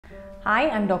Hi,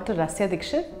 I'm Dr. Rasya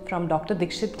Dixit from Dr.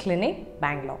 Dixit Clinic,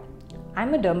 Bangalore.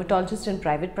 I'm a dermatologist in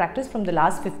private practice from the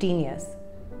last 15 years.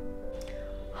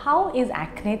 How is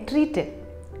acne treated?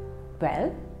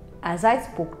 Well, as I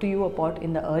spoke to you about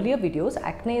in the earlier videos,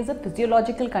 acne is a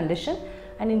physiological condition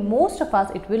and in most of us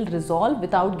it will resolve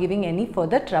without giving any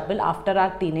further trouble after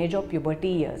our teenage or puberty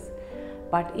years.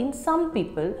 But in some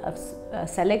people, a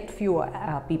select few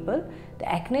people,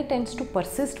 the acne tends to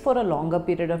persist for a longer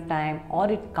period of time, or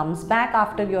it comes back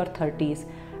after your 30s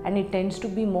and it tends to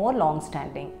be more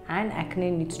long-standing and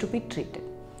acne needs to be treated.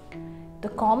 The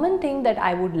common thing that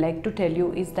I would like to tell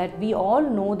you is that we all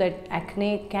know that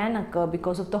acne can occur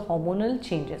because of the hormonal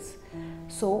changes.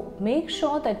 So make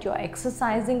sure that you're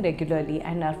exercising regularly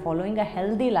and are following a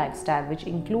healthy lifestyle, which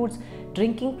includes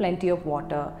drinking plenty of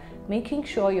water, making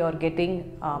sure you're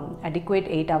getting adequate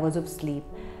 8 hours of sleep,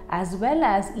 as well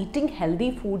as eating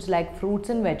healthy foods like fruits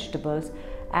and vegetables,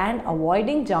 and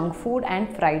avoiding junk food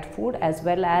and fried food as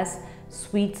well as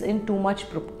sweets in too much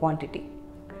quantity.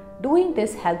 Doing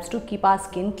this helps to keep our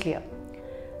skin clear.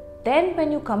 Then when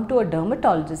you come to a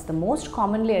dermatologist, the most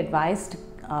commonly advised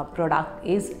product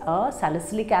is a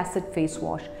salicylic acid face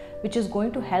wash, which is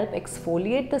going to help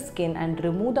exfoliate the skin and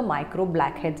remove the micro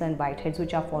blackheads and whiteheads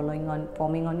which are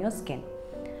forming on your skin.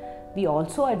 We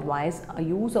also advise a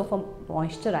use of a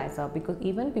moisturizer because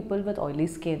even people with oily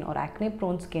skin or acne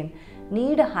prone skin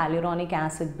need a hyaluronic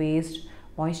acid based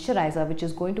moisturizer which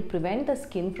is going to prevent the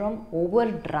skin from over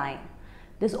drying.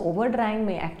 This over drying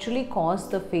may actually cause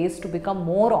the face to become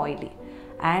more oily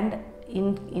and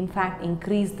in fact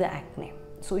increase the acne.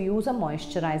 So use a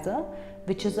moisturizer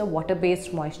which is a water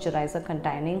based moisturizer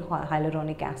containing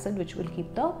hyaluronic acid, which will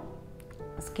keep the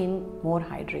skin more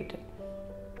hydrated.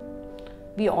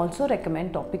 We also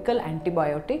recommend topical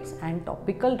antibiotics and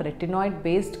topical retinoid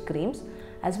based creams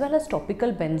as well as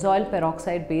topical benzoyl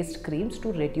peroxide based creams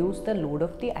to reduce the load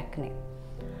of the acne.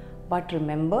 But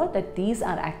remember that these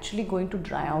are actually going to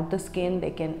dry out the skin.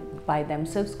 They can by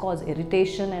themselves cause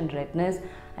irritation and redness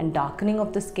and darkening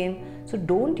of the skin. So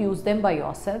don't use them by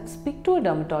yourself. Speak to a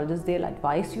dermatologist. They'll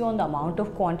advise you on the amount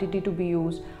of quantity to be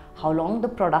used, how long the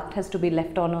product has to be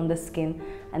left on the skin,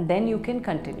 and then you can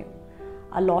continue.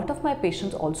 A lot of my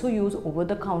patients also use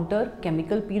over-the-counter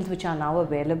chemical peels which are now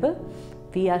available.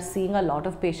 We are seeing a lot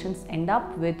of patients end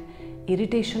up with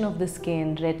irritation of the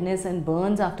skin, redness and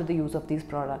burns after the use of these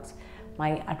products.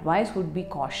 My advice would be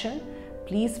caution.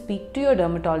 Please speak to your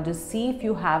dermatologist, see if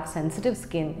you have sensitive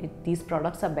skin. These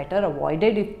products are better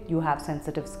avoided if you have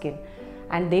sensitive skin,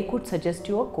 and they could suggest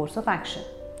you a course of action.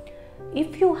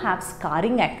 If you have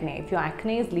scarring acne, if your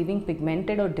acne is leaving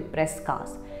pigmented or depressed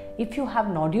scars, if you have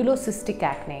nodulocystic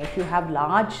acne, if you have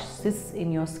large cysts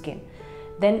in your skin,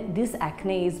 then this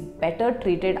acne is better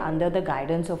treated under the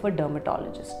guidance of a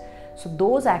dermatologist. So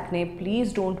those acne,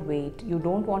 please don't wait. You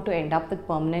don't want to end up with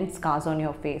permanent scars on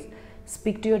your face.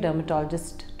 Speak to your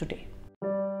dermatologist today.